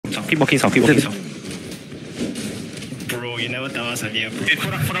keep walking south, keep walking south. Bro, you never tell us earlier, bro. Okay,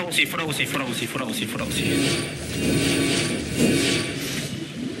 follow OC.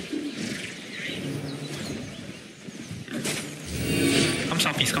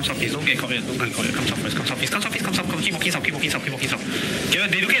 Come southeast, don't get caught here, come southeast, keep walking south. Okay,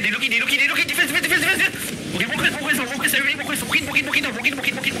 they looking, defense. Okay, walk west, everybody walk west, walking,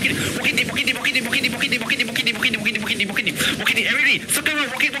 everybody, circle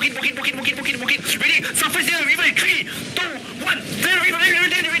around, walking, ready, southwest there, river, 3, 2, 1, there, river,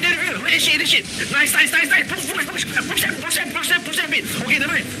 this shit, nice, push them a bit, okay,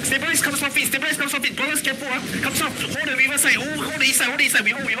 never mind, stabilize, come southeast, balance careful, come south, hold the river side, hold the east side,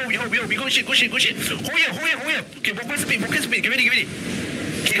 we hold, we go shit, hold here, okay, walk west a bit, get ready, okay,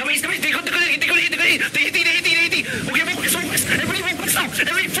 come east, they hit, okay, walk west, everybody walk west now,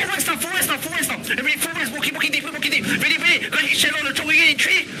 everybody full west now, everybody full west, walking deep, ready, go hit shallow, the choke again in 3, 2,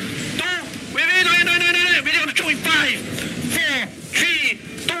 wait, ready on the choke in 5, 4, 3,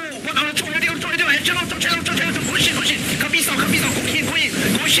 2, 1, on the choke, ready, shallow, go shit, come east now, go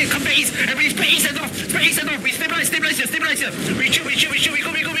shit, come back east, everybody spread east and north, we stabilize here, we chill, we go,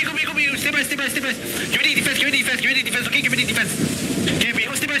 stabilize, give me defense, okay, give me defense, okay, we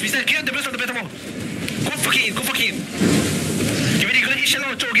hold stabilize, we stand, clear the burst on the better wall, go fucking get ready, go hit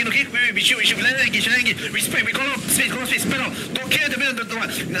shallow, choke again, okay, wait, we chill, let it engage, respect, we call out space, spread out, don't care the middle,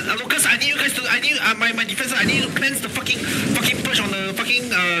 Lucas, I need you guys to, my defense, I need you to cleanse the fucking push on the fucking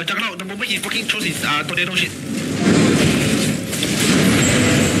Juggernaut, the moment he fucking throws his tornado shit.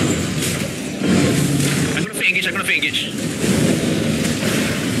 I'm gonna engage.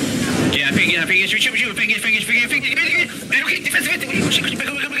 Yeah, I engage. We chill, engage. Okay, defense, go,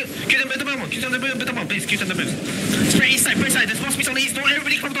 kill them better bomb, please, kill them better. Spread east side, there's more space on the east, don't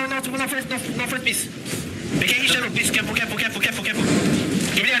everybody come down northwest, please. Okay, east shallow, please, careful. Give me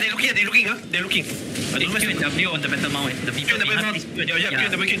that, they're looking. W on the better mount, the people behind this. Yeah,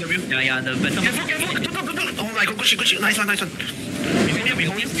 the better mount. Careful. Oh my god, good shit, nice one. We hold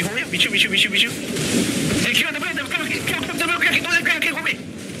here, we chill. Hey, kill the better, don't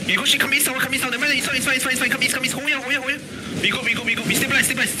you go shit, come east, the man, it's fine, come east, hold here. We go, we stabilize,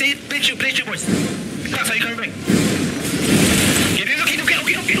 stay, play chill, boys. Class, how you coming back?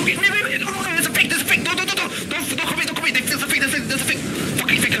 Okay, wait, no, there's a fake, don't commit, there's a fake,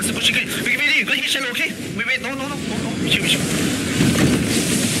 fucking fake, that's a good shit, we ready, go hit shallow, okay? Wait, no, we chill.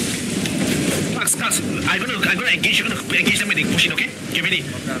 Class, I'm gonna engage them when they push in, okay? Get ready,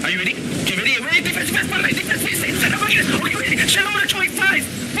 are you ready? Get ready, defense, please, okay, shallow, the choice, 5,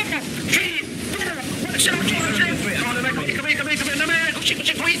 4, 3, 2, 1, shallow, come here,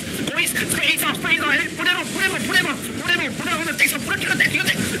 go east, spray east out, put them on, take some, put it,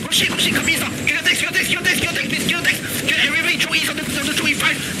 go shit, come east out, get your text, get everybody, throw east on the 2, 5,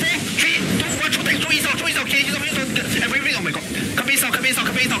 4, 3, 2, 1, throw east out, okay, everybody, oh my god, come east out, put them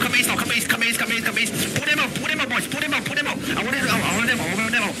out, boys, put them out, I want them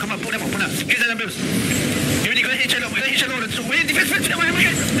out, come on, put them out, get them bills, everybody, go hit shallow, wait, defense, okay,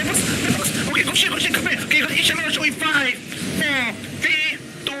 go shit, come here, okay, go hit shallow, show you 5, 4, 3,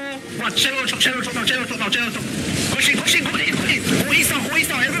 2, 1, shallow, go shit, go east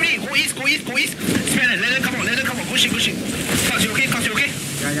now, everybody, go east, spare it, let them come on, go shit, Cause you okay?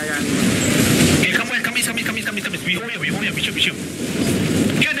 Yeah. Okay, come east, we hold here, we chill.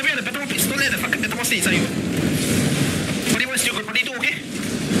 Get the better one, please, don't let the fucking better one stay inside you. 41 still good, 42, okay?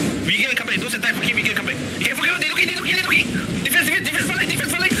 We can come back, those are time, okay, we can come back. Okay, forget, they're looking. Defense, fly.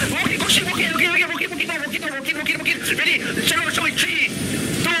 Okay, go shit, okay, walking. Ready, shallow, 3, 2,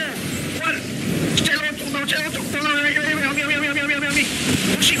 1. Shallow,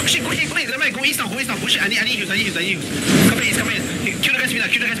 go east now, push it, I need you. Come here. Kill the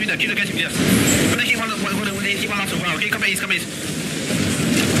guys with us. Gonna hit one last while, okay, come here.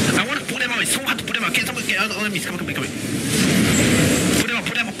 I want to pull them out, it's so hard to pull them out. Can someone get on me, come here. Put them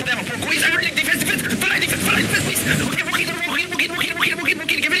out, go east, everything, defense, fly defense, please. Okay, walking, get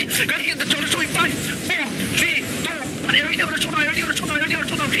ready. Gonna hit the show in 5, 4, 3, 2, 1, everything on the show now, okay,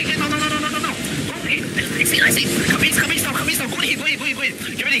 no. I see. Come east now, go ahead.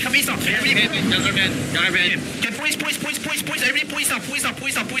 Get ready, come east now. Everybody, get poise, everybody poise now. Poise,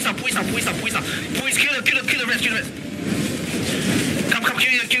 kill the rest. Come,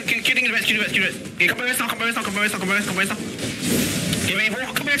 killing the rest. Okay, come rest now. Okay, wait,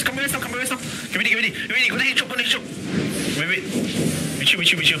 come rest now. Get ready, go ahead, choke. Wait, we chill.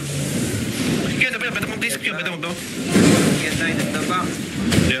 Secure the bell, better move, please. Secure, better move, bell. Get inside the back.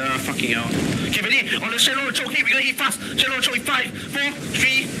 Yeah, fucking hell. Okay, ready? On the shallow choke hit, we're gonna hit fast. Shallow choke in 5, 4,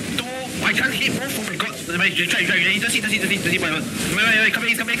 3, 2. I can't hit both. Oh my god. Try. Just hit. Wait. Come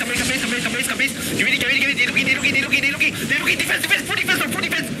base. Get ready. They looking. Defense. Full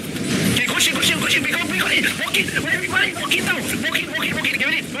defense. Okay, go shit. We got it. Walk it. Everybody, walk it down. Walk it. Get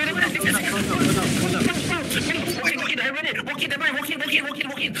ready. Wait.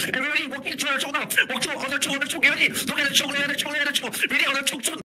 Walk it. Everybody, walk it. Try to choke now. Walk on the choke. Get ready. Look at the choke. Ready on the choke.